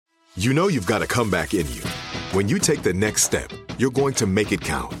You know you've got a comeback in you. When you take the next step, you're going to make it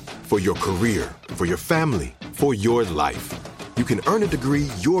count. For your career, for your family, for your life. You can earn a degree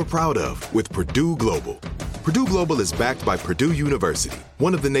you're proud of with Purdue Global. Purdue Global is backed by Purdue University,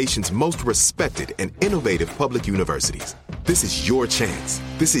 one of the nation's most respected and innovative public universities. This is your chance.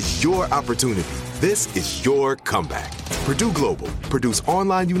 This is your opportunity. This is your comeback. Purdue Global, Purdue's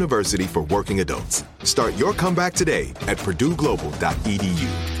online university for working adults. Start your comeback today at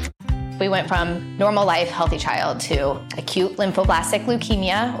purdueglobal.edu. We went from normal life, healthy child to acute lymphoblastic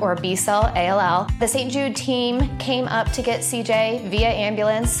leukemia, or B-cell ALL. The St. Jude team came up to get CJ via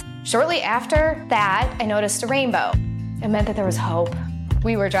ambulance. Shortly after that, I noticed a rainbow. It meant that there was hope.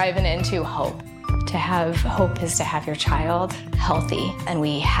 We were driving into hope. To have hope is to have your child healthy, and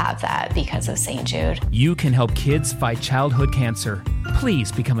we have that because of St. Jude. You can help kids fight childhood cancer.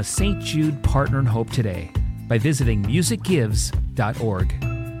 Please become a St. Jude Partner in Hope today by visiting musicgives.org.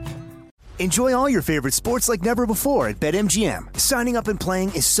 Enjoy all your favorite sports like never before at BetMGM. Signing up and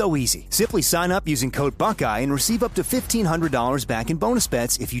playing is so easy. Simply sign up using code Buckeye and receive up to $1,500 back in bonus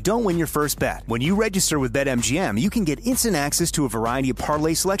bets if you don't win your first bet. When you register with BetMGM, you can get instant access to a variety of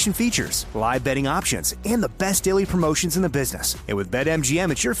parlay selection features, live betting options, and the best daily promotions in the business. And with BetMGM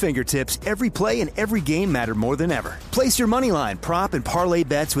at your fingertips, every play and every game matter more than ever. Place your moneyline, prop, and parlay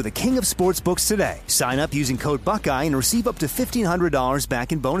bets with the king of sportsbooks today. Sign up using code Buckeye and receive up to $1,500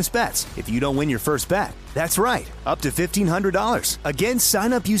 back in bonus bets if you don't win your first bet. That's right, up to $1,500. Again,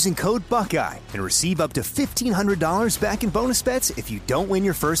 sign up using code Buckeye and receive up to $1,500 back in bonus bets if you don't win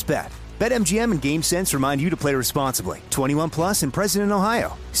your first bet. BetMGM and GameSense remind you to play responsibly. 21 plus and present in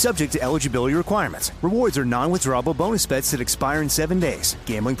Ohio. Subject to eligibility requirements. Rewards are non-withdrawable bonus bets that expire in 7 days.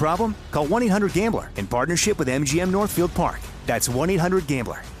 Gambling problem? Call 1-800-GAMBLER in partnership with MGM Northfield Park. That's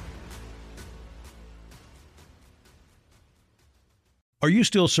 1-800-GAMBLER. Are you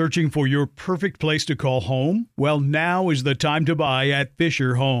still searching for your perfect place to call home? Well, now is the time to buy at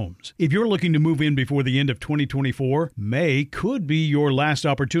Fisher Homes. If you're looking to move in before the end of 2024, May could be your last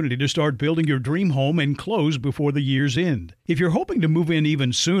opportunity to start building your dream home and close before the year's end. If you're hoping to move in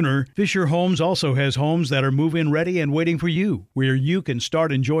even sooner, Fisher Homes also has homes that are move-in ready and waiting for you, where you can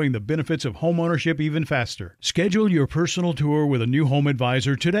start enjoying the benefits of homeownership even faster. Schedule your personal tour with a new home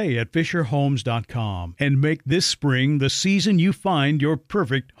advisor today at FisherHomes.com and make this spring the season you find your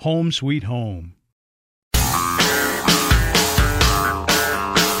perfect home sweet home.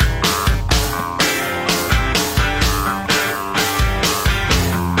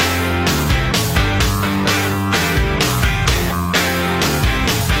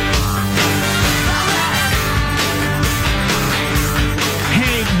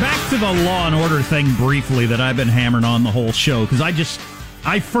 To the Law and Order thing briefly that I've been hammering on the whole show, because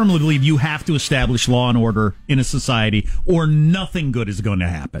I firmly believe you have to establish law and order in a society or nothing good is going to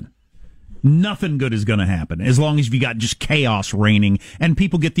happen. Nothing good is going to happen as long as you got just chaos reigning and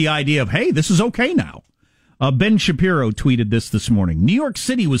people get the idea of, hey, this is okay now. Ben Shapiro tweeted this morning. New York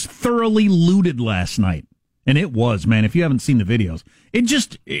City was thoroughly looted last night. And it was, man, if you haven't seen the videos.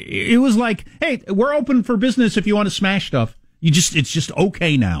 It was like, hey, we're open for business if you want to smash stuff. It's just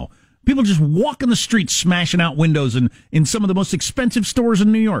okay now. People just walking the streets smashing out windows in some of the most expensive stores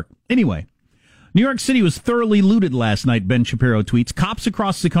in New York. Anyway, New York City was thoroughly looted last night, Ben Shapiro tweets. Cops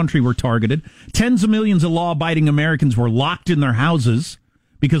across the country were targeted. Tens of millions of law-abiding Americans were locked in their houses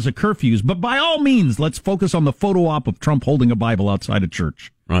because of curfews. But by all means, let's focus on the photo op of Trump holding a Bible outside a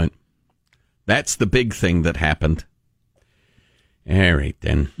church. Right. That's the big thing that happened. All right,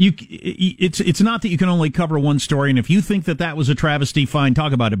 then. It's not that you can only cover one story, and if you think that was a travesty, fine,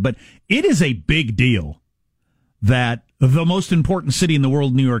 talk about it. But it is a big deal that the most important city in the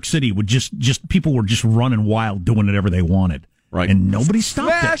world, New York City, would just people were just running wild, doing whatever they wanted. Right. And nobody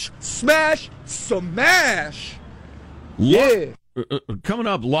stopped it. Smash! Yeah. Coming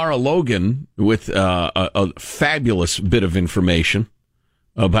up, Lara Logan with a fabulous bit of information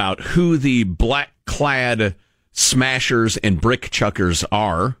about who the black-clad smashers and brick chuckers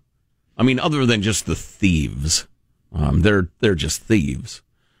are. I mean, other than just the thieves. They're just thieves.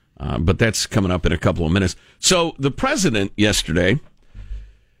 But that's coming up in a couple of minutes. So the president yesterday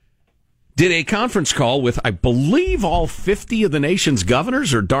did a conference call with, I believe, all 50 of the nation's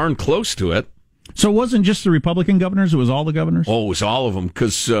governors, or darn close to it. So it wasn't just the Republican governors, it was all the governors? Oh, it was all of them,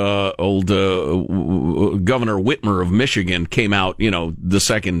 because old Governor Whitmer of Michigan came out, the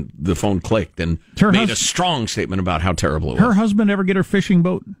second the phone clicked and made a strong statement about how terrible it was. Her husband ever get her fishing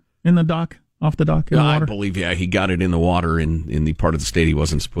boat in the dock, off the dock in the water? I believe, he got it in the water in the part of the state he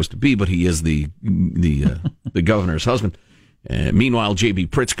wasn't supposed to be, but he is the governor's husband. Meanwhile, J.B.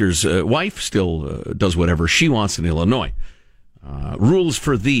 Pritzker's wife still does whatever she wants in Illinois. Rules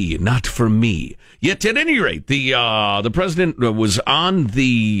for thee, not for me. Yet, at any rate, the president was on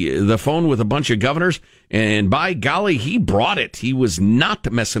the phone with a bunch of governors, and by golly, he brought it. He was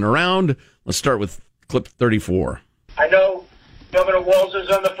not messing around. Let's start with clip 34. I know Governor Walz is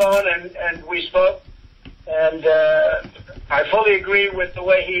on the phone, and we spoke, and I fully agree with the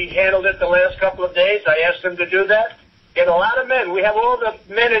way he handled it the last couple of days. I asked him to do that. Get a lot of men. We have all the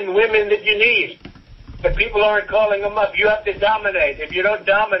men and women that you need. But people aren't calling them up. You have to dominate. If you don't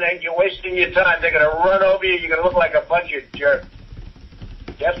dominate, you're wasting your time. They're going to run over you. You're going to look like a bunch of jerks.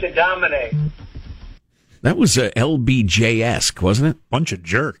 You have to dominate. That was LBJ-esque, wasn't it? Bunch of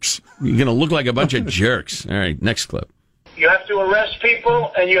jerks. You're going to look like a bunch of jerks. All right, next clip. You have to arrest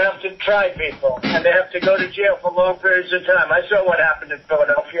people, and you have to try people. And they have to go to jail for long periods of time. I saw what happened in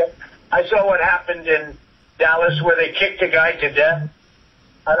Philadelphia. I saw what happened in Dallas, where they kicked a guy to death.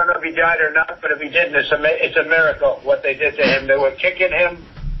 I don't know if he died or not, but if he didn't, it's a miracle what they did to him. They were kicking him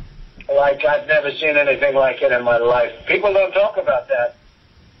like I've never seen anything like it in my life. People don't talk about that.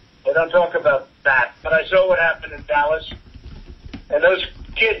 They don't talk about that. But I saw what happened in Dallas. And those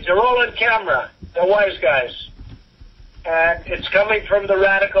kids, they're all on camera. They're wise guys. And it's coming from the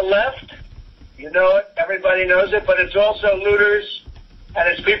radical left. You know it. Everybody knows it. But it's also looters. And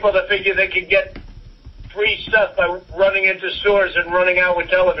it's people that figure they can get free stuff by running into stores and running out with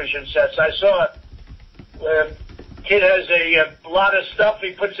television sets. I saw it. The kid has a lot of stuff.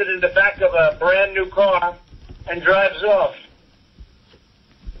 He puts it in the back of a brand new car and drives off.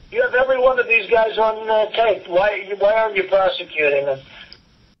 You have every one of these guys on tape. Why aren't you prosecuting them?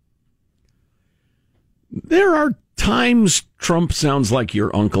 There are times Trump sounds like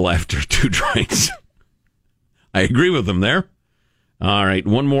your uncle after 2 drinks. I agree with him there. All right,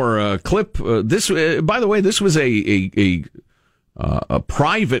 one more clip. This, by the way, this was a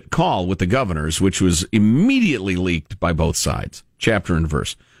private call with the governors, which was immediately leaked by both sides, chapter and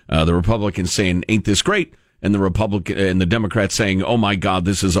verse. The Republicans saying, "Ain't this great?" and the Democrats saying, "Oh my God,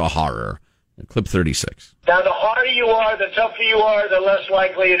 this is a horror." Clip 36. Now, the harder you are, the tougher you are, the less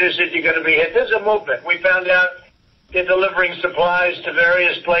likely it is that you're going to be hit. There's a movement. We found out they're delivering supplies to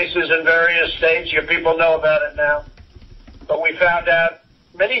various places in various states. Your people know about it now. But we found out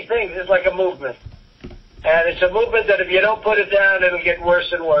many things. It's like a movement. And it's a movement that if you don't put it down, it'll get worse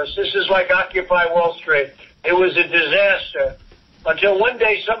and worse. This is like Occupy Wall Street. It was a disaster until one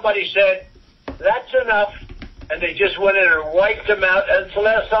day somebody said, "That's enough." And they just went in and wiped them out. And it's the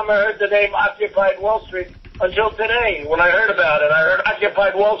last time I heard the name Occupy Wall Street until today when I heard about it. I heard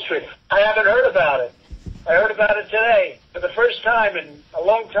Occupy Wall Street. I haven't heard about it. I heard about it today for the first time in a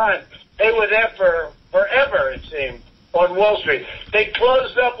long time. They were there for forever, it seemed. On Wall Street. They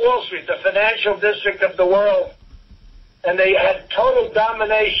closed up Wall Street, the financial district of the world, and they had total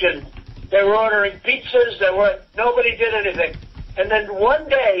domination. They were ordering pizzas. Nobody did anything. And then one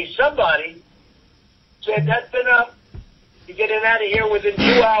day, somebody said, "That's enough. You're getting out of here within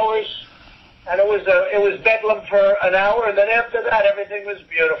 2 hours." And it was bedlam for an hour, and then after that, everything was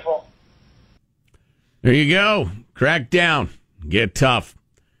beautiful. There you go. Crack down. Get tough.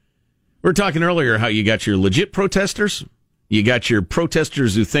 We were talking earlier how you got your legit protesters, you got your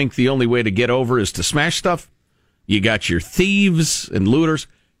protesters who think the only way to get over is to smash stuff, you got your thieves and looters,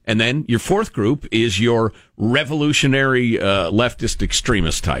 and then your fourth group is your revolutionary leftist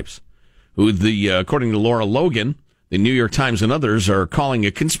extremist types, who, according to Laura Logan, the New York Times and others are calling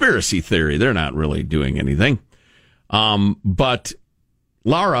a conspiracy theory. They're not really doing anything. But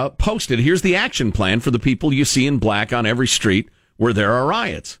Laura posted, here's the action plan for the people you see in black on every street where there are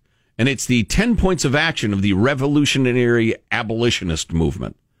riots. And it's the 10 points of action of the revolutionary abolitionist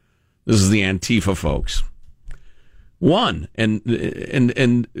movement. This is the Antifa folks. One, and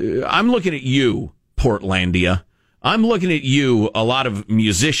I'm looking at you, Portlandia. I'm looking at you, a lot of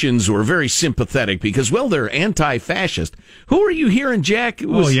musicians who are very sympathetic because, well, they're anti-fascist. Who are you hearing, Jack?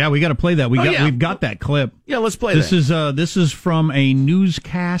 We got to play that. We've got that clip. Yeah, let's play that. This is from a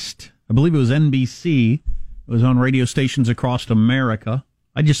newscast. I believe it was NBC. It was on radio stations across America.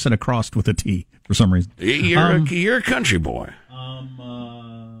 I just said across with a T for some reason. You're a country boy.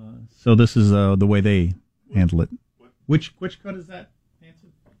 So this is the way they handle it. Which cut is that,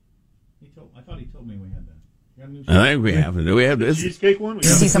 Hanson? I thought he told me we had that. I think we have. Do we have this cheesecake one? You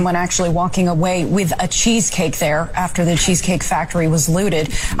see someone actually walking away with a cheesecake there after the Cheesecake Factory was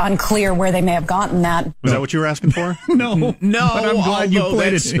looted. Unclear where they may have gotten that. Was that what you were asking for? No. But I'm glad you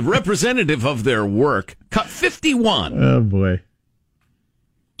played that's it. representative of their work. Cut 51. Oh boy.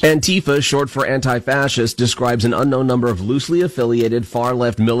 Antifa, short for anti-fascist, describes an unknown number of loosely affiliated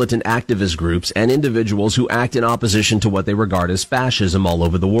far-left militant activist groups and individuals who act in opposition to what they regard as fascism all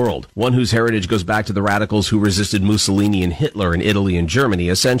over the world. One whose heritage goes back to the radicals who resisted Mussolini and Hitler in Italy and Germany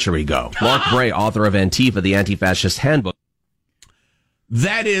a century ago. Mark Bray, author of Antifa, the Anti-Fascist Handbook.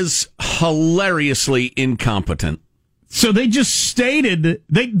 That is hilariously incompetent. So they just stated,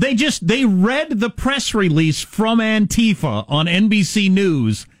 they read the press release from Antifa on NBC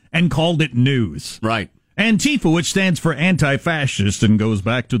News and called it news. Right. Antifa, which stands for anti-fascist and goes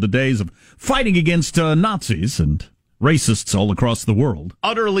back to the days of fighting against Nazis and racists all across the world.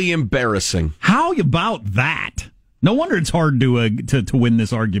 Utterly embarrassing. How about that? No wonder it's hard to win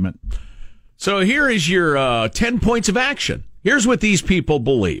this argument. So here is your 10 points of action. Here's what these people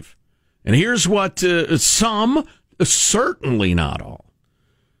believe. And here's what some, certainly not all,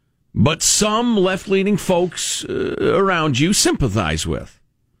 but some left-leaning folks around you sympathize with.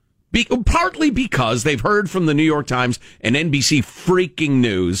 Partly because they've heard from the New York Times and NBC freaking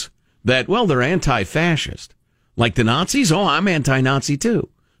news that, well, they're anti-fascist. Like the Nazis? Oh, I'm anti-Nazi too.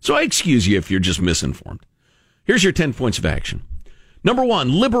 So I excuse you if you're just misinformed. Here's your 10 points of action. Number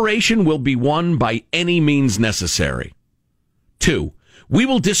 1, liberation will be won by any means necessary. 2, we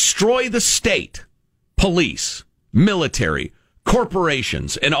will destroy the state, police, military,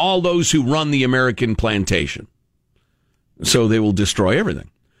 corporations, and all those who run the American plantation. So they will destroy everything.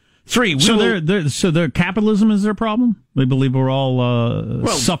 3, so their capitalism is their problem? They believe we're all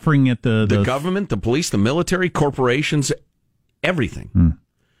suffering at the government, the police, the military, corporations, everything.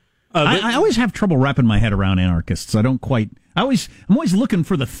 I always have trouble wrapping my head around anarchists. I'm always looking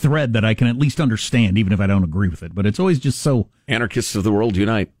for the thread that I can at least understand, even if I don't agree with it. But it's always just so... Anarchists of the world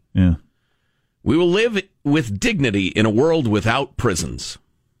unite. Yeah. We will live with dignity in a world without prisons.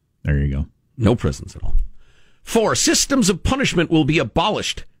 There you go. No prisons at all. 4, systems of punishment will be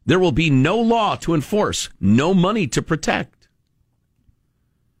abolished. There will be no law to enforce, no money to protect.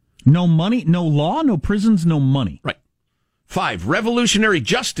 No money, no law, no prisons, no money. Right. 5, revolutionary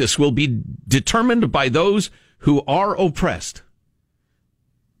justice will be determined by those who are oppressed.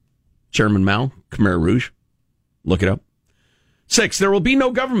 Chairman Mao, Khmer Rouge. Look it up. 6, there will be no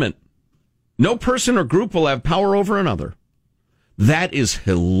government. No person or group will have power over another. That is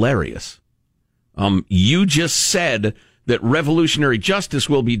hilarious. You just said that revolutionary justice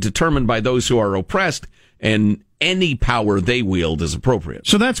will be determined by those who are oppressed, and any power they wield is appropriate.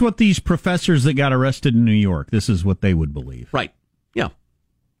 So that's what these professors that got arrested in New York, this is what they would believe. Right. Yeah.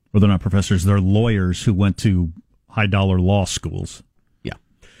 Well, they're not professors, they're lawyers who went to high-dollar law schools. Yeah.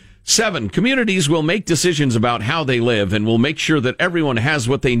 7, communities will make decisions about how they live and will make sure that everyone has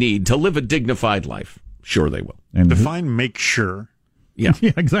what they need to live a dignified life. Sure they will. And define make sure. Yeah.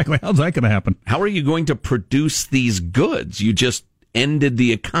 Yeah, exactly. How's that going to happen? How are you going to produce these goods? You just ended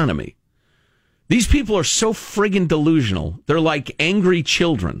the economy. These people are so friggin' delusional. They're like angry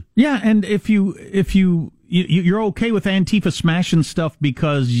children. Yeah, and if you're okay with Antifa smashing stuff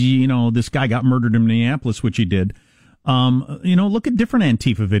because, this guy got murdered in Minneapolis, which he did, look at different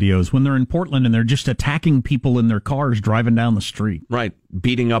Antifa videos when they're in Portland and they're just attacking people in their cars driving down the street. Right.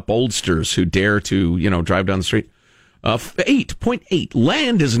 Beating up oldsters who dare to, drive down the street. 8.8,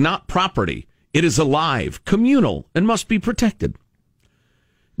 land is not property. It is alive, communal, and must be protected.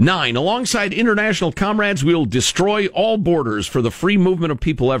 9, alongside international comrades, we will destroy all borders for the free movement of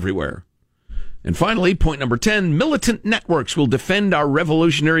people everywhere. And finally, point number 10, militant networks will defend our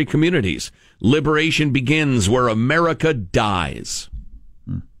revolutionary communities. Liberation begins where America dies.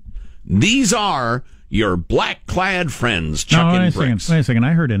 These are your black-clad friends chucking bricks. Wait a second.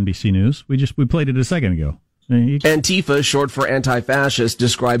 I heard NBC News. We played it a second ago. Antifa, short for anti-fascist,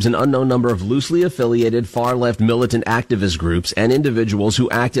 describes an unknown number of loosely affiliated far-left militant activist groups and individuals who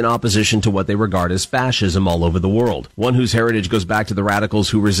act in opposition to what they regard as fascism all over the world. One whose heritage goes back to the radicals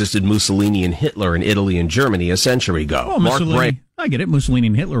who resisted Mussolini and Hitler in Italy and Germany a century ago. Well, Mark Bray. I get it. Mussolini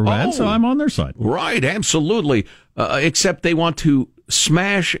and Hitler were bad, so I'm on their side. Right, absolutely. Except they want to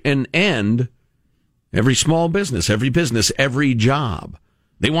smash and end every small business, every job.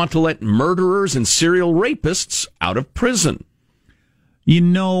 They want to let murderers and serial rapists out of prison.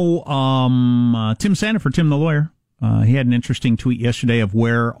 Tim Sandefur, Tim the lawyer, he had an interesting tweet yesterday of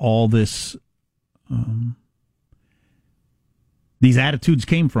where all these attitudes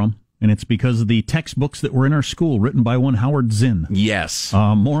came from, and it's because of the textbooks that were in our school written by one Howard Zinn. Yes.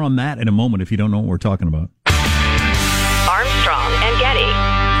 More on that in a moment if you don't know what we're talking about. Armstrong and Getty.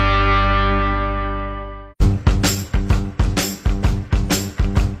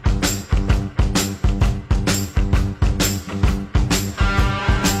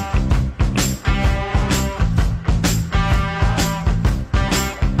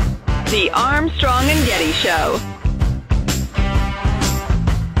 The Armstrong and Getty Show.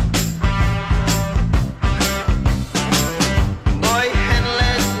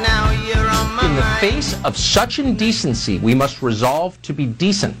 In the face of such indecency, we must resolve to be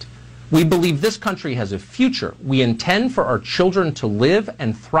decent. We believe this country has a future. We intend for our children to live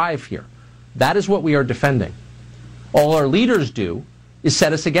and thrive here. That is what we are defending. All our leaders do is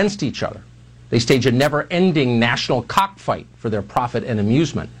set us against each other. They stage a never-ending national cockfight for their profit and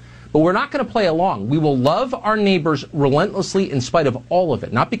amusement. But we're not going to play along. We will love our neighbors relentlessly in spite of all of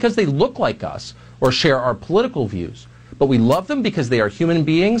it, not because they look like us or share our political views, but we love them because they are human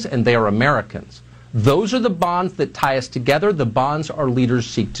beings and they are Americans. Those are the bonds that tie us together, the bonds our leaders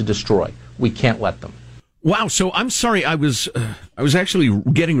seek to destroy. We can't let them. Wow, so I'm sorry, I was actually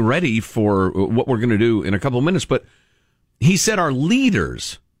getting ready for what we're going to do in a couple of minutes, but he said our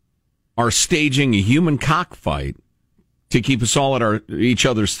leaders are staging a human cockfight to keep us all at each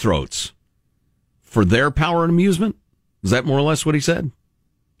other's throats for their power and amusement? Is that more or less what he said?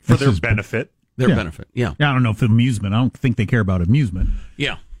 For their benefit. Their benefit, yeah. I don't know if amusement. I don't think they care about amusement.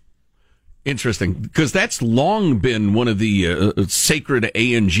 Yeah. Interesting, because that's long been one of the sacred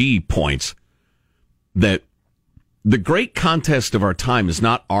A&G points, that the great contest of our time is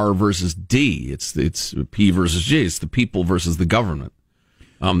not R versus D. It's P versus G. It's the people versus the government.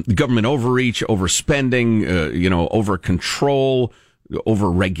 The government overreach, overspending, over control, over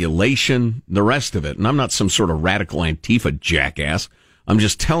regulation, the rest of it. And I'm not some sort of radical Antifa jackass. I'm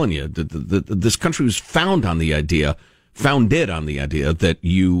just telling you that this country was founded on the idea that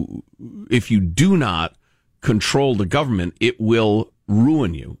if you do not control the government, it will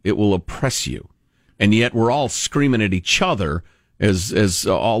ruin you. It will oppress you. And yet we're all screaming at each other as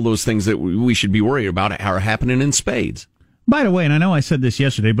all those things that we should be worried about are happening in spades. By the way, and I know I said this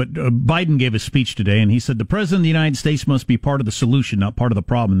yesterday, but Biden gave a speech today, and he said the president of the United States must be part of the solution, not part of the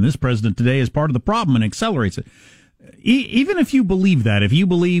problem. And this president today is part of the problem and accelerates it. Even if you believe that, if you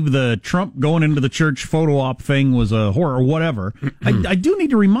believe the Trump going into the church photo op thing was a horror or whatever, I do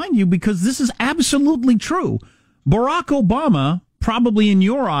need to remind you, because this is absolutely true. Barack Obama, probably in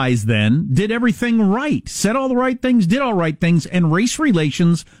your eyes then, did everything right, said all the right things, did all right things, and race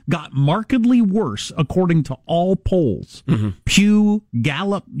relations got markedly worse according to all polls. Mm-hmm. Pew,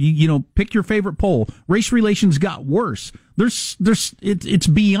 Gallup, pick your favorite poll. Race relations got worse. It's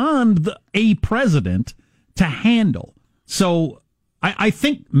beyond a president to handle. So I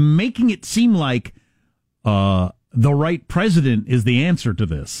think making it seem like the right president is the answer to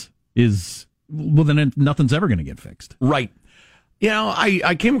this then nothing's ever going to get fixed. Right.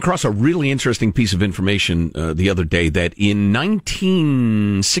 I came across a really interesting piece of information the other day that in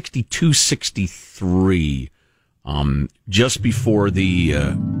 1962-63, just before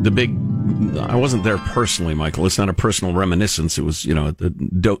the big, I wasn't there personally, Michael. It's not a personal reminiscence. It was, a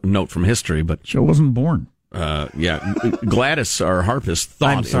note from history, but Joe wasn't born. Gladys, our harpist,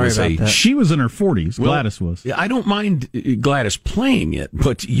 thought I'm sorry it was about that. She was in her 40s. Gladys was. I don't mind Gladys playing it,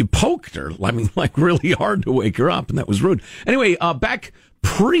 but you poked her. I mean, really hard to wake her up, and that was rude. Anyway, back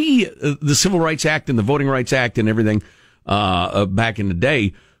pre the Civil Rights Act and the Voting Rights Act and everything, back in the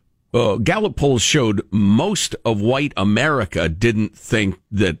day, Gallup polls showed most of white America didn't think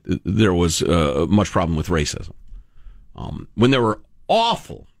that there was much problem with racism. When there were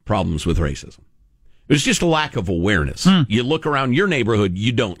awful problems with racism. It was just a lack of awareness. You look around your neighborhood,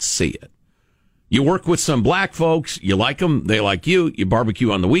 you don't see it. You work with some black folks, you like them, they like you, you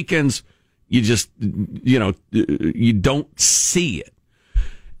barbecue on the weekends, you just, you don't see it.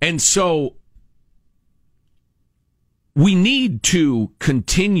 And so we need to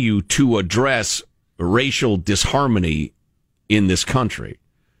continue to address racial disharmony in this country,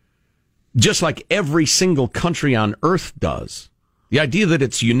 just like every single country on earth does. The idea that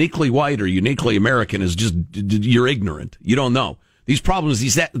it's uniquely white or uniquely American is just, you're ignorant. You don't know. These problems,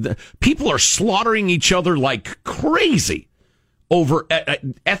 people are slaughtering each other like crazy over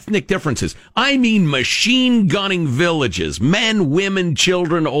ethnic differences. I mean, machine gunning villages, men, women,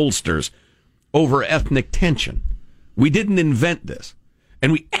 children, oldsters, over ethnic tension. We didn't invent this,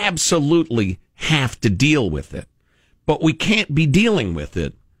 and we absolutely have to deal with it. But we can't be dealing with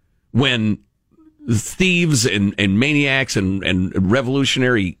it when thieves and maniacs and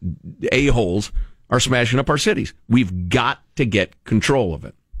revolutionary a-holes are smashing up our cities. We've got to get control of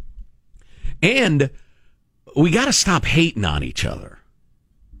it. And we got to stop hating on each other.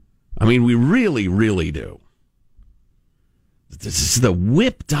 I mean, we really, really do. This is the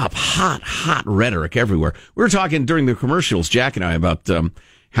whipped up, hot rhetoric everywhere. We were talking during the commercials, Jack and I, about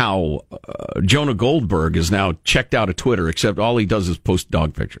how Jonah Goldberg is now checked out of Twitter, except all he does is post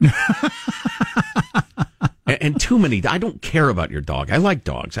dog pictures. and too many. I don't care about your dog. I like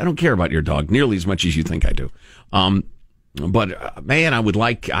dogs. I don't care about your dog nearly as much as you think I do. But man, I would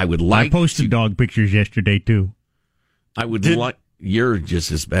like. I posted dog pictures yesterday too. I would like. You're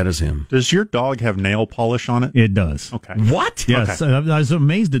just as bad as him. Does your dog have nail polish on it? It does. Okay. What? Yes, okay. I was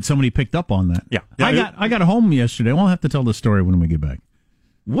amazed that somebody picked up on that. Yeah. I got home yesterday. We'll have to tell the story when we get back.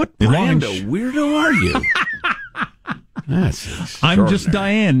 What brand of weirdo are you? That's I'm just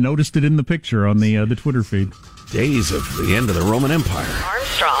Diane. Noticed it in the picture on the Twitter feed. Days of the end of the Roman Empire.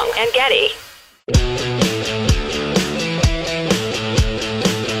 Armstrong and Getty.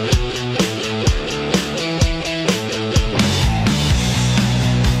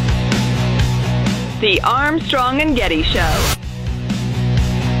 The Armstrong and Getty Show.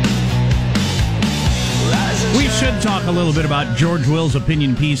 We should talk a little bit about George Will's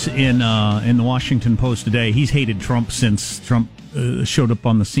opinion piece in the Washington Post today. He's hated Trump since Trump showed up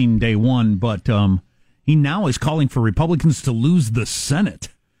on the scene day one, but he now is calling for Republicans to lose the Senate.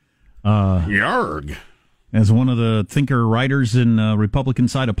 Yarg. As one of the thinker writers in Republican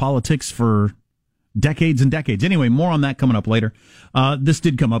side of politics for decades and decades. Anyway, more on that coming up later. This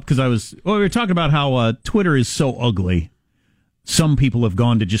did come up because we were talking about how Twitter is so ugly. Some people have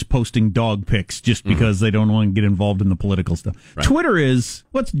gone to just posting dog pics just because they don't want to get involved in the political stuff. Right. Twitter is,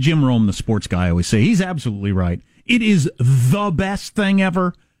 what's Jim Rome, the sports guy, always say? He's absolutely right. It is the best thing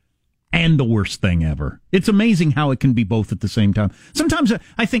ever and the worst thing ever. It's amazing how it can be both at the same time. Sometimes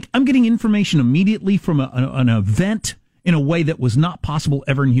I think I'm getting information immediately from an event in a way that was not possible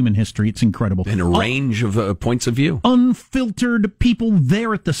ever in human history. It's incredible. In a range of points of view. Unfiltered, people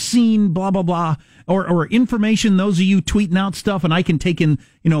there at the scene, blah, blah, blah. Or information, those of you tweeting out stuff, and I can take in,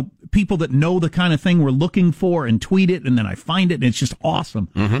 people that know the kind of thing we're looking for and tweet it, and then I find it, and it's just awesome.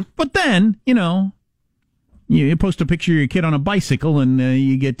 Mm-hmm. But then, you post a picture of your kid on a bicycle, and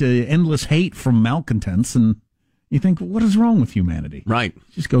you get endless hate from malcontents, and you think, what is wrong with humanity? Right.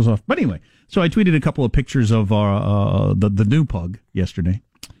 It just goes off. But anyway, so I tweeted a couple of pictures of the new pug yesterday.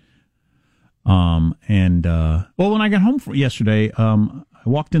 When I got home yesterday, I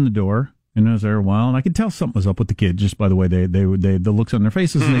walked in the door and I was there a while, and I could tell something was up with the kid just by the way they the looks on their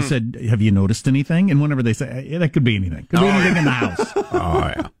faces, and they said, "Have you noticed anything?" And whenever they say, yeah, that could be anything, could be anything in the house.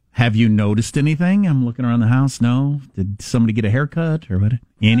 Oh yeah. Have you noticed anything? I'm looking around the house. No. Did somebody get a haircut or what?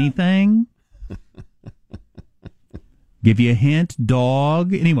 Anything? Give you a hint,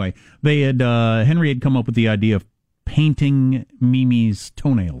 dog. Anyway, they had Henry had come up with the idea of painting Mimi's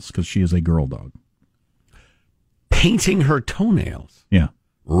toenails because she is a girl dog. Painting her toenails? Yeah.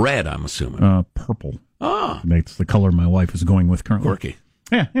 Red, I'm assuming. Purple. Ah. That's the color my wife is going with currently. Quirky.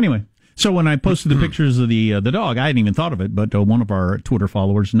 Yeah, anyway. So when I posted the pictures of the dog, I hadn't even thought of it, but one of our Twitter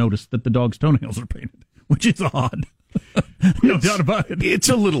followers noticed that the dog's toenails are painted, which is odd. No doubt about it. It's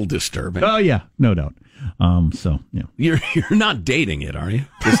a little disturbing. Oh, yeah, no doubt. So, yeah. You're not dating it, are you?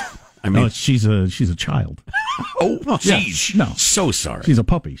 No, she's a child. Oh, jeez. Yeah, no. So sorry. She's a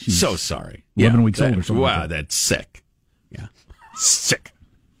puppy. She's so sorry. 11 weeks old or something. Wow, that's sick. Yeah. Sick.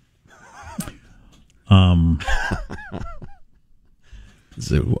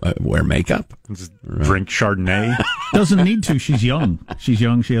 So, wear makeup? Drink Chardonnay? Doesn't need to. She's young. She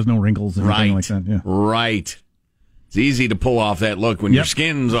has no wrinkles and anything like that. Yeah. Right. It's easy to pull off that look when your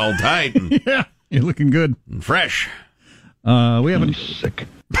skin's all tight. And yeah, you're looking good and fresh. We have sick.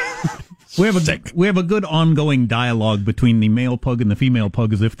 We have a good ongoing dialogue between the male pug and the female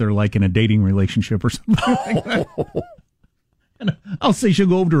pug, as if they're like in a dating relationship or something like that. And I'll say she'll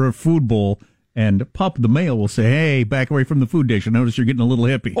go over to her food bowl, and Pup, the male, will say, "Hey, back away from the food dish. I notice you're getting a little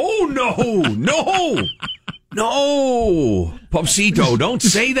hippie." Oh no, no, Pupsito, don't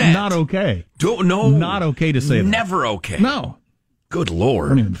say that. Not okay. No, not okay to say that. Never okay. No. Good Lord. I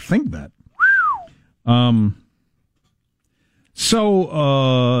don't even think that.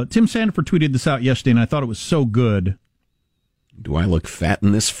 So Tim Sandefur tweeted this out yesterday, and I thought it was so good. Do I look fat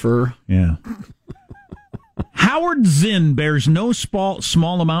in this fur? Yeah. Howard Zinn bears no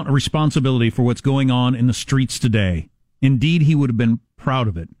small amount of responsibility for what's going on in the streets today. Indeed, he would have been proud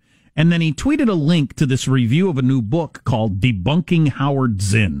of it. And then he tweeted a link to this review of a new book called Debunking Howard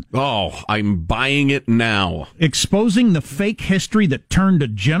Zinn. Oh, I'm buying it now. Exposing the fake history that turned a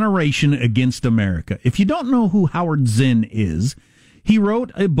generation against America. If you don't know who Howard Zinn is, he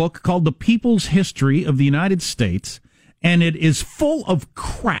wrote a book called The People's History of the United States, and it is full of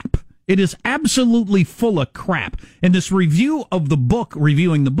crap. It is absolutely full of crap. And this review of the book,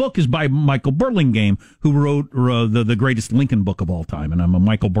 reviewing the book, is by Michael Burlingame, who wrote the greatest Lincoln book of all time. And I'm a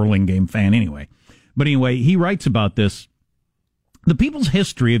Michael Burlingame fan anyway. But anyway, he writes about this. The People's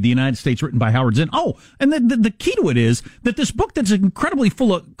History of the United States, written by Howard Zinn. Oh, and the key to it is that this book that's incredibly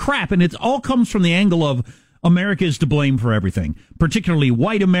full of crap, and it all comes from the angle of America is to blame for everything, particularly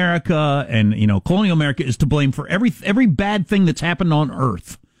white America and, colonial America is to blame for every bad thing that's happened on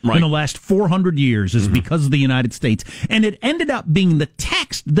Earth in the last 400 years is because of the United States. And it ended up being the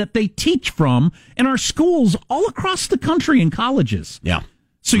text that they teach from in our schools all across the country and colleges. Yeah.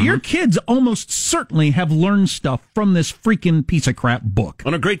 So your kids almost certainly have learned stuff from this freaking piece of crap book.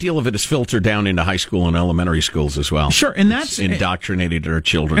 And a great deal of it is filtered down into high school and elementary schools as well. Sure, and that's indoctrinated our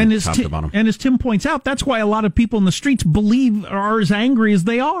children top to bottom. And as Tim points out, that's why a lot of people in the streets are as angry as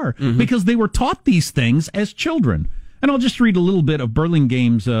they are, because they were taught these things as children. And I'll just read a little bit of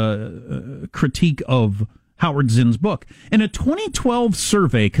Burlingame's critique of Howard Zinn's book. In a 2012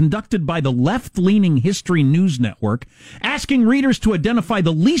 survey conducted by the left-leaning History News Network, asking readers to identify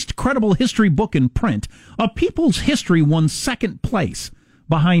the least credible history book in print, A People's History won second place,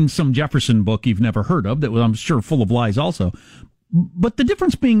 behind some Jefferson book you've never heard of that was, I'm sure, full of lies also. But the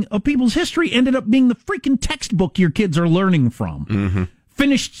difference being, A People's History ended up being the freaking textbook your kids are learning from.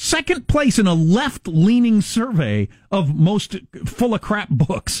 Finished second place in a left-leaning survey of most full-of-crap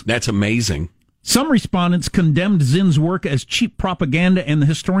books. That's amazing. Some respondents condemned Zinn's work as cheap propaganda and the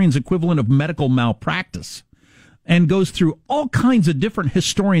historian's equivalent of medical malpractice, and goes through all kinds of different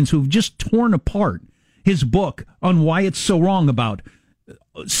historians who've just torn apart his book on why it's so wrong about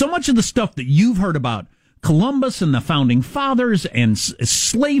so much of the stuff that you've heard about Columbus and the founding fathers and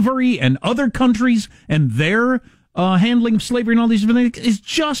slavery and other countries and their handling of slavery and all these different things is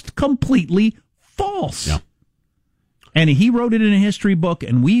just completely false. Yeah. And he wrote it in a history book,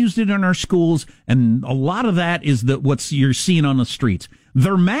 and we used it in our schools, and a lot of that is what you're seeing on the streets.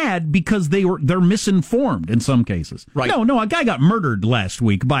 They're mad because they're misinformed in some cases. Right. No, a guy got murdered last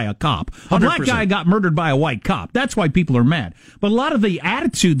week by a cop. A 100%. black guy got murdered by a white cop. That's why people are mad. But a lot of the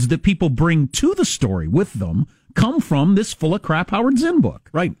attitudes that people bring to the story with them come from this full-of-crap Howard Zinn book.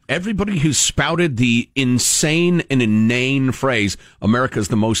 Right. Everybody who spouted the insane and inane phrase, America's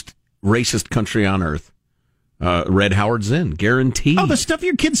the most racist country on earth, read Howard Zinn, guaranteed. Oh, the stuff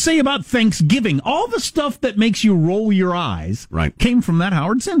your kids say about Thanksgiving, all the stuff that makes you roll your eyes, came from that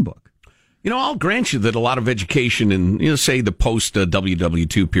Howard Zinn book. I'll grant you that a lot of education in, say, the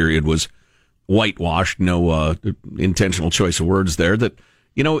post-WW2 period was whitewashed, no intentional choice of words there, that,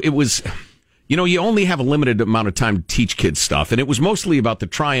 it was... you only have a limited amount of time to teach kids stuff, and it was mostly about the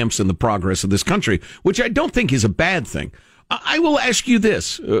triumphs and the progress of this country, which I don't think is a bad thing. I will ask you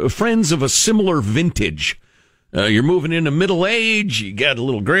this, friends of a similar vintage. You're moving into middle age, you got a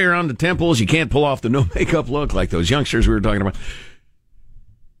little gray around the temples, you can't pull off the no makeup look like those youngsters we were talking about.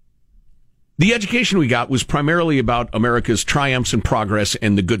 The education we got was primarily about America's triumphs and progress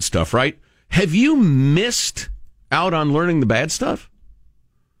and the good stuff, right? Have you missed out on learning the bad stuff?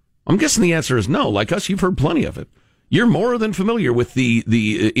 I'm guessing the answer is no. Like us, you've heard plenty of it. You're more than familiar with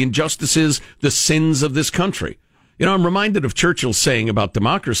the injustices, the sins of this country. I'm reminded of Churchill's saying about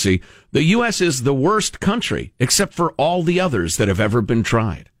democracy, the U.S. is the worst country, except for all the others that have ever been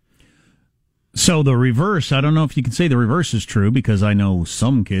tried. So the reverse, I don't know if you can say the reverse is true, because I know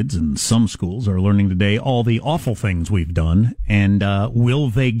some kids in some schools are learning today all the awful things we've done, and will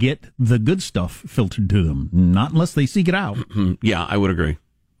they get the good stuff filtered to them? Not unless they seek it out. Yeah, I would agree.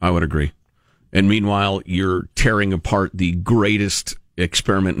 And meanwhile, you're tearing apart the greatest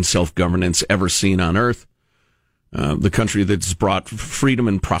experiment in self-governance ever seen on earth. The country that's brought freedom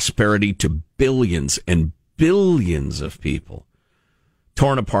and prosperity to billions and billions of people,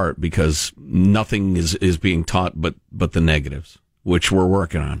 torn apart because nothing is being taught but the negatives, which we're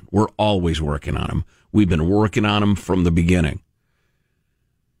working on. We're always working on them. We've been working on them from the beginning.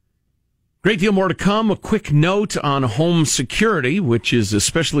 Great deal more to come. A quick note on home security, which is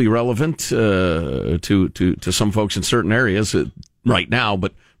especially relevant to some folks in certain areas right now,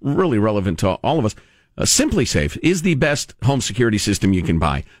 but really relevant to all of us. SimpliSafe is the best home security system you can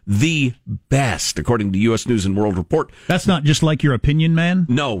buy. The best, according to U.S. News and World Report. That's not just like your opinion, man?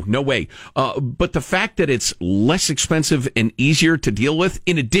 No way. But the fact that it's less expensive and easier to deal with,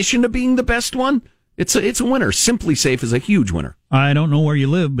 in addition to being the best one, it's a winner. SimpliSafe is a huge winner. I don't know where you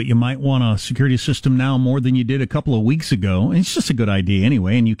live, but you might want a security system now more than you did a couple of weeks ago. And it's just a good idea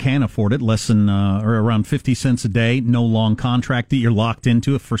anyway, and you can afford it, less than or around 50 cents a day. No long contract that you're locked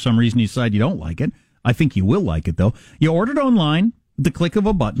into if for some reason you decide you don't like it. I think you will like it, though. You order it online, the click of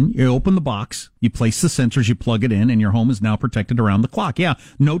a button, you open the box, you place the sensors, you plug it in, and your home is now protected around the clock. Yeah,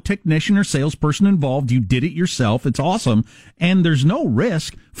 no technician or salesperson involved. You did it yourself. It's awesome. And there's no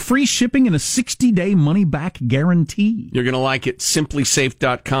risk. Free shipping and a 60-day money-back guarantee. You're going to like it.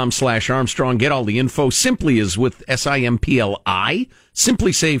 SimpliSafe.com/Armstrong. Get all the info. Simply is with SIMPLI.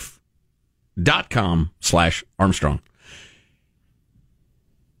 SimpliSafe.com/Armstrong.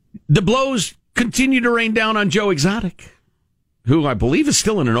 The blows continue to rain down on Joe Exotic, who I believe is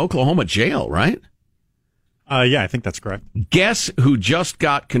still in an Oklahoma jail, right? Yeah, I think that's correct. Guess who just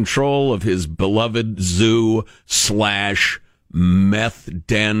got control of his beloved zoo / meth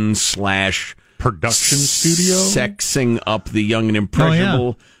den / production studio? Sexing up the young and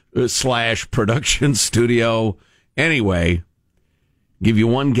impressionable / production studio. Anyway, give you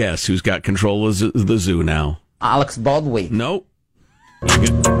one guess who's got control of the zoo now. Alex Baldwin. Nope. You're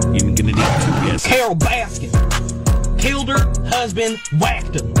going to need 2 guesses. Carol Baskin. Killed her husband,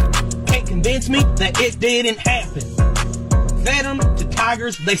 whacked him. Can't convince me that it didn't happen. Fed them to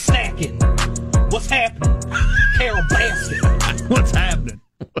tigers, they snacking. What's happening? Carol Baskin. What's happening?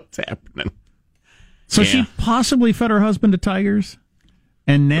 What's happening? So she possibly fed her husband to tigers,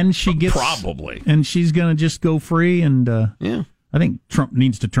 and then she gets... Probably. And she's going to just go free, and I think Trump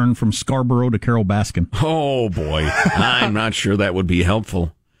needs to turn from Scarborough to Carol Baskin. Oh, boy. I'm not sure that would be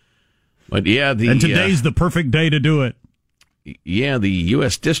helpful. But and today's the perfect day to do it. Yeah, the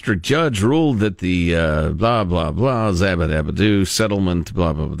U.S. District Judge ruled that the blah, blah, blah, zabba-dabba-doo settlement,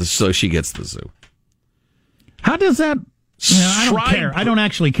 blah, blah, blah, so she gets the zoo. How does that... I don't care. I don't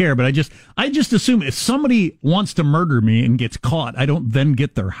actually care, but I just assume if somebody wants to murder me and gets caught, I don't then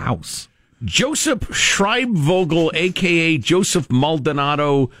get their house. Joseph Schreibvogel, a.k.a. Joseph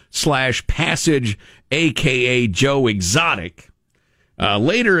Maldonado / Passage, a.k.a. Joe Exotic,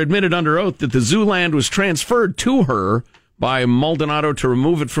 later admitted under oath that the zoo land was transferred to her by Maldonado to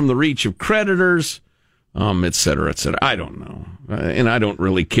remove it from the reach of creditors, et cetera, et cetera. I don't know. And I don't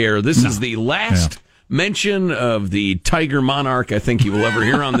really care. This is the last mention of the tiger monarch I think you will ever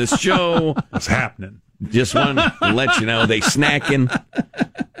hear on this show. What's happening? Just want to let you know they snacking.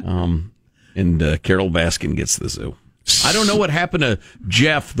 And Carol Baskin gets the zoo. I don't know what happened to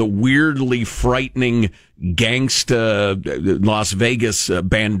Jeff, the weirdly frightening gangsta Las Vegas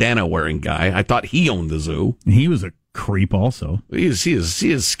bandana wearing guy. I thought he owned the zoo. He was a creep also. He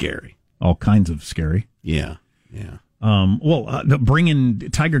is scary. All kinds of scary. Yeah. Bringing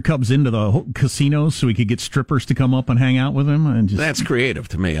tiger cubs into the casinos so he could get strippers to come up and hang out with him. And that's creative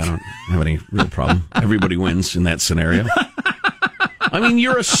to me. I don't have any real problem. Everybody wins in that scenario. I mean,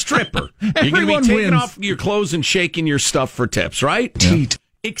 you're a stripper. You're going to be taking off your clothes and shaking your stuff for tips, right? Yeah.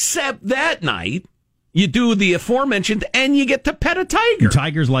 Except that night, you do the aforementioned and you get to pet a tiger.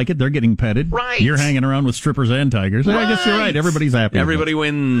 Tigers like it. They're getting petted. Right. You're hanging around with strippers and tigers. Right. I guess you're right. Everybody's happy. Everybody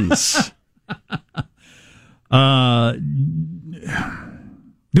wins.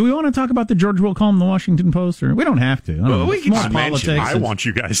 Do we want to talk about the George Will column in the Washington Post? Or we don't have to. We can just mention. I want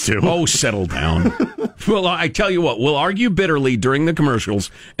you guys to. Oh, settle down. Well, I tell you what, we'll argue bitterly during the commercials,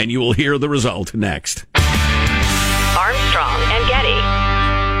 and you will hear the result next. Armstrong and Getty.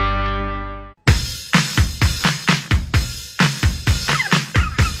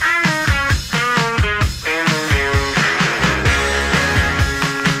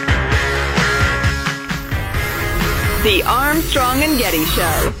 The Armstrong and Getty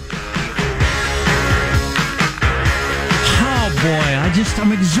Show. Oh, boy.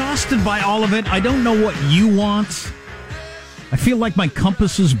 I'm exhausted by all of it. I don't know what you want. I feel like my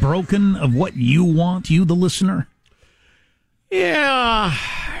compass is broken of what you want, you, the listener. Yeah.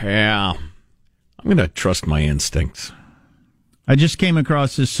 I'm going to trust my instincts. I just came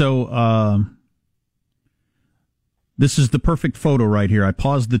across this, this is the perfect photo right here. I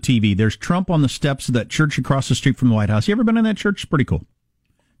paused the TV. There's Trump on the steps of that church across the street from the White House. You ever been in that church? It's pretty cool.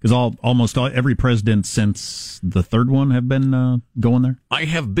 Because almost every president since the third one have been going there. I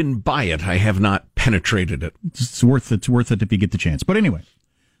have been by it. I have not penetrated it. It's worth it if you get the chance. But anyway,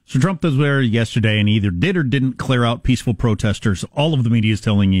 so Trump was there yesterday and either did or didn't clear out peaceful protesters. All of the media is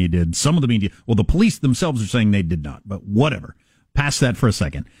telling you he did. Some of the media, the police themselves are saying they did not. But whatever. Past that for a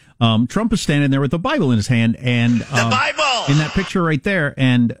second. Trump is standing there with the Bible in his hand, and the Bible in that picture right there,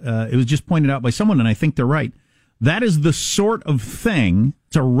 and it was just pointed out by someone, and I think they're right. That is the sort of thing.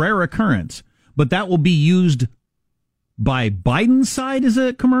 It's a rare occurrence, but that will be used by Biden's side as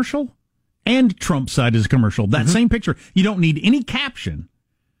a commercial and Trump's side as a commercial. That same picture, you don't need any caption.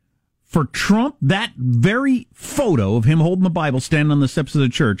 For Trump, that very photo of him holding the Bible, standing on the steps of the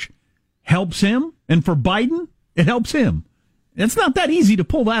church, helps him, and for Biden, it helps him. It's not that easy to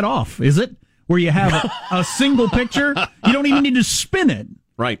pull that off, is it? Where you have a single picture, you don't even need to spin it.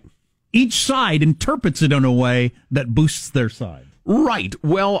 Right. Each side interprets it in a way that boosts their side. Right.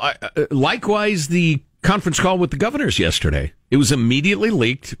 Well, likewise, the conference call with the governors yesterday. It was immediately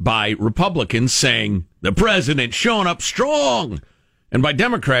leaked by Republicans saying, the president showing up strong, and by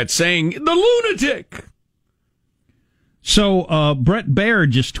Democrats saying, the lunatic. So Brett Baer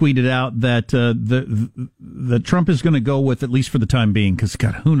just tweeted out that the Trump is going to go with, at least for the time being, because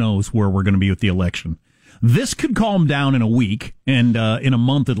God, who knows where we're going to be with the election. This could calm down in a week, and in a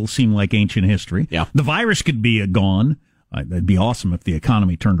month it'll seem like ancient history. Yeah. The virus could be gone. That'd be awesome if the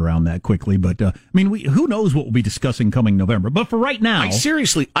economy turned around that quickly. But, who knows what we'll be discussing coming November. But for right now...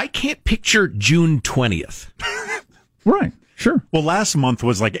 I can't picture June 20th. Right, sure. Well, last month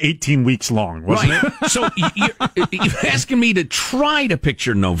was like 18 weeks long, wasn't it? So you're asking me to try to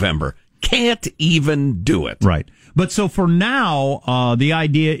picture November. Can't even do it. Right. But so for now, the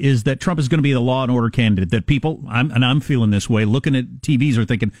idea is that Trump is going to be the law and order candidate, that people, I'm feeling this way, looking at TVs are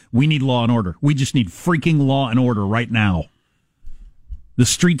thinking, we need law and order. We just need freaking law and order right now. The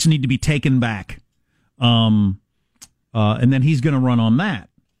streets need to be taken back. And then he's going to run on that.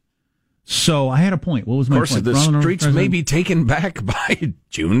 So I had a point. What was my point? Of course, the streets may be taken back by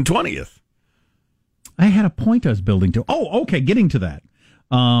June 20th. I had a point I was building to. Oh, okay, getting to that.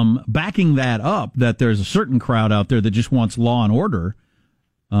 Backing that up, that there's a certain crowd out there that just wants law and order.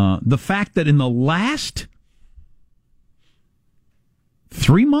 The fact that in the last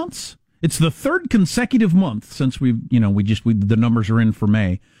 3 months, it's the third consecutive month since the numbers are in for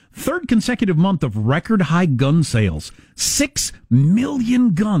May. Third consecutive month of record high gun sales. 6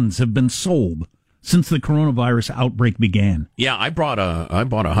 million guns have been sold since the coronavirus outbreak began. Yeah, I bought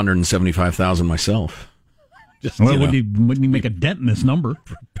 175,000 myself. Wouldn't he make a dent in this number?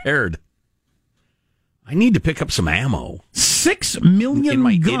 Prepared. I need to pick up some ammo. 6 million in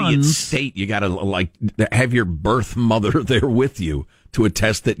my guns. Idiot state. You got to have your birth mother there with you to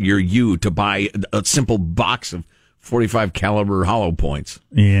attest that you're you, to buy a simple box of 45 caliber hollow points.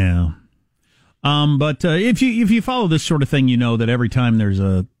 Yeah. But if you follow this sort of thing, you know that every time there's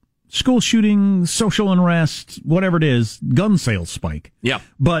a school shooting, social unrest, whatever it is, gun sales spike. Yeah.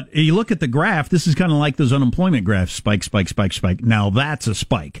 But you look at the graph, this is kind of like those unemployment graphs, spike. Now that's a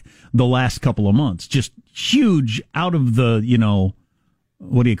spike the last couple of months. Just huge out of the,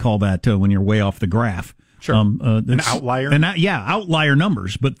 what do you call that when you're way off the graph? Sure. An outlier? Outlier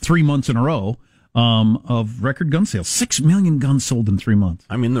numbers, but 3 months in a row of record gun sales. 6 million guns sold in 3 months.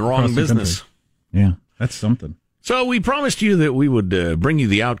 I'm in the wrong business. Yeah, that's something. So we promised you that we would bring you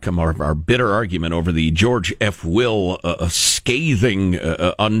the outcome of our bitter argument over the George F. Will scathing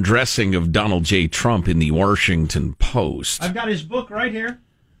undressing of Donald J. Trump in the Washington Post. I've got his book right here.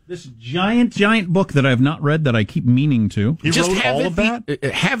 This giant book that I have not read that I keep meaning to. He wrote all of that?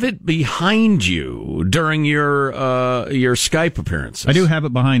 Have it behind you during your Skype appearances. I do have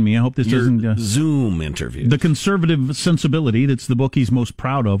it behind me. I hope this doesn't... Zoom interview. The Conservative Sensibility, that's the book he's most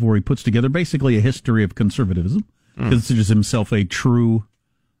proud of, where he puts together basically a history of conservatism. Considers himself a true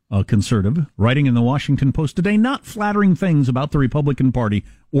conservative. Writing in the Washington Post today, not flattering things about the Republican Party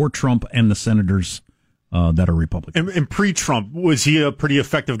or Trump and the senators that are Republican. And pre-Trump, was he a pretty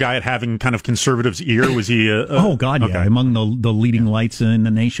effective guy at having kind of conservatives' ear? Was he oh, God, yeah. Among the leading lights in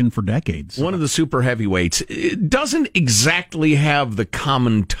the nation for decades. One of the super heavyweights. It doesn't exactly have the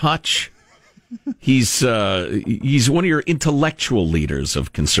common touch. He's one of your intellectual leaders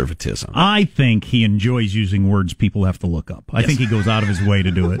of conservatism. I think he enjoys using words people have to look up. I think he goes out of his way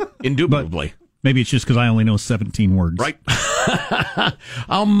to do it. Indubitably. But maybe it's just because I only know 17 words. Right.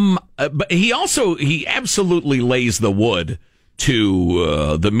 But he absolutely lays the wood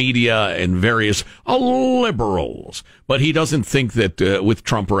to the media and various liberals. But he doesn't think that with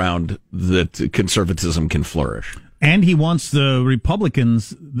Trump around that conservatism can flourish. And he wants the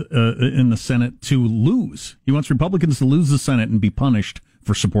Republicans in the Senate to lose. He wants Republicans to lose the Senate and be punished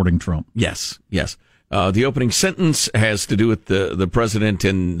for supporting Trump. Yes. The opening sentence has to do with the president,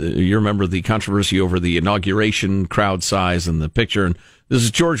 and you remember the controversy over the inauguration crowd size and the picture. And this is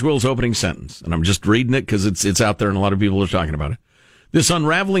George Will's opening sentence, and I'm just reading it because it's out there and a lot of people are talking about it. This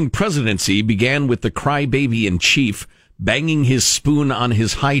unraveling presidency began with the crybaby in chief banging his spoon on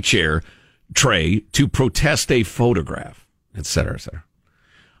his high chair tray to protest a photograph, et cetera, et cetera.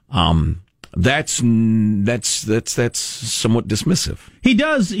 That's somewhat dismissive. He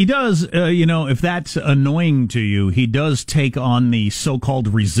does. If that's annoying to you, he does take on the so-called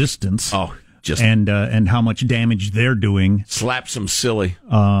resistance. And how much damage they're doing. Slap some silly.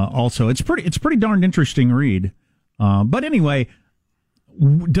 Also, it's pretty darn interesting read. But anyway,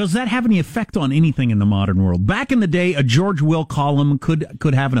 does that have any effect on anything in the modern world? Back in the day, a George Will column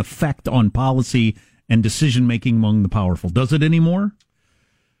could have an effect on policy and decision making among the powerful. Does it anymore?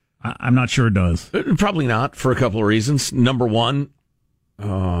 I'm not sure it does. Probably not, for a couple of reasons. Number one,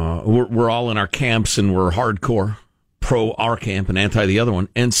 we're all in our camps and we're hardcore pro our camp and anti the other one.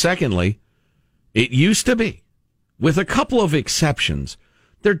 And secondly, it used to be, with a couple of exceptions,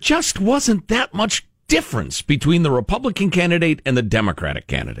 there just wasn't that much difference between the Republican candidate and the Democratic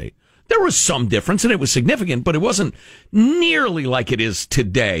candidate. There was some difference, and it was significant, but it wasn't nearly like it is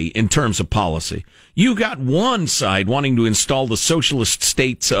today in terms of policy. You got one side wanting to install the socialist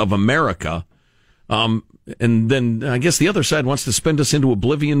states of America, and then I guess the other side wants to spin us into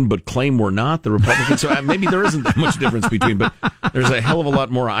oblivion, but claim we're not the Republicans. So maybe there isn't that much difference between, but there's a hell of a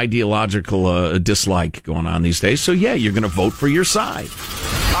lot more ideological dislike going on these days. So yeah, you're going to vote for your side.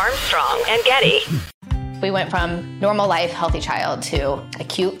 Armstrong and Getty. We went from normal life, healthy child to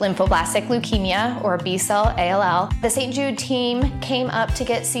acute lymphoblastic leukemia or B-cell ALL. The St. Jude team came up to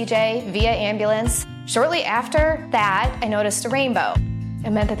get CJ via ambulance. Shortly after that, I noticed a rainbow.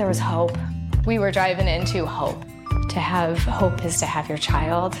 It meant that there was hope. We were driving into hope. To have hope is to have your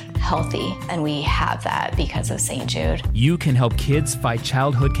child healthy, and we have that because of St. Jude. You can help kids fight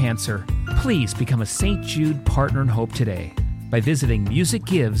childhood cancer. Please become a St. Jude Partner in Hope today by visiting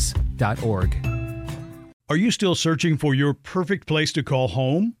musicgives.org. Are you still searching for your perfect place to call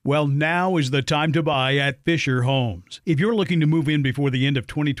home? Well, now is the time to buy at Fisher Homes. If you're looking to move in before the end of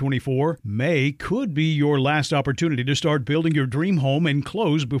 2024, May could be your last opportunity to start building your dream home and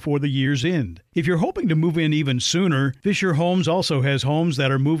close before the year's end. If you're hoping to move in even sooner, Fisher Homes also has homes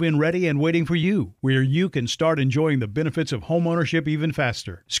that are move-in ready and waiting for you, where you can start enjoying the benefits of homeownership even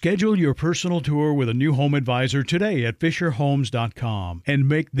faster. Schedule your personal tour with a new home advisor today at FisherHomes.com and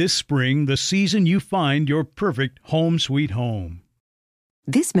make this spring the season you find your perfect home sweet home.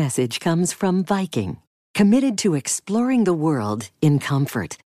 This message comes from Viking, committed to exploring the world in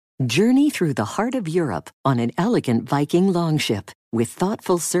comfort. Journey through the heart of Europe on an elegant Viking longship with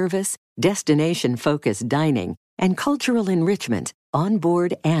thoughtful service, destination-focused dining, and cultural enrichment on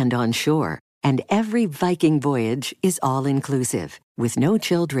board and on shore. And every Viking voyage is all-inclusive, with no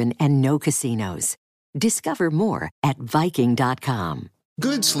children and no casinos. Discover more at Viking.com.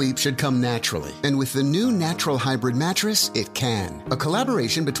 Good sleep should come naturally, and with the new Natural Hybrid mattress, it can. A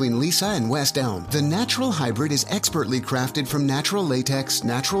collaboration between Lisa and West Elm, the Natural Hybrid is expertly crafted from natural latex,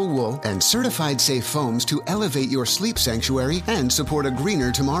 natural wool, and certified safe foams to elevate your sleep sanctuary and support a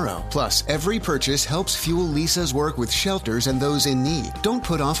greener tomorrow. Plus, every purchase helps fuel Lisa's work with shelters and those in need. Don't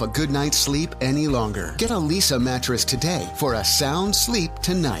put off a good night's sleep any longer. Get a Lisa mattress today for a sound sleep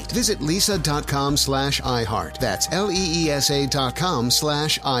tonight. Visit lisa.com/iHeart. That's LEESA.com/iHeart.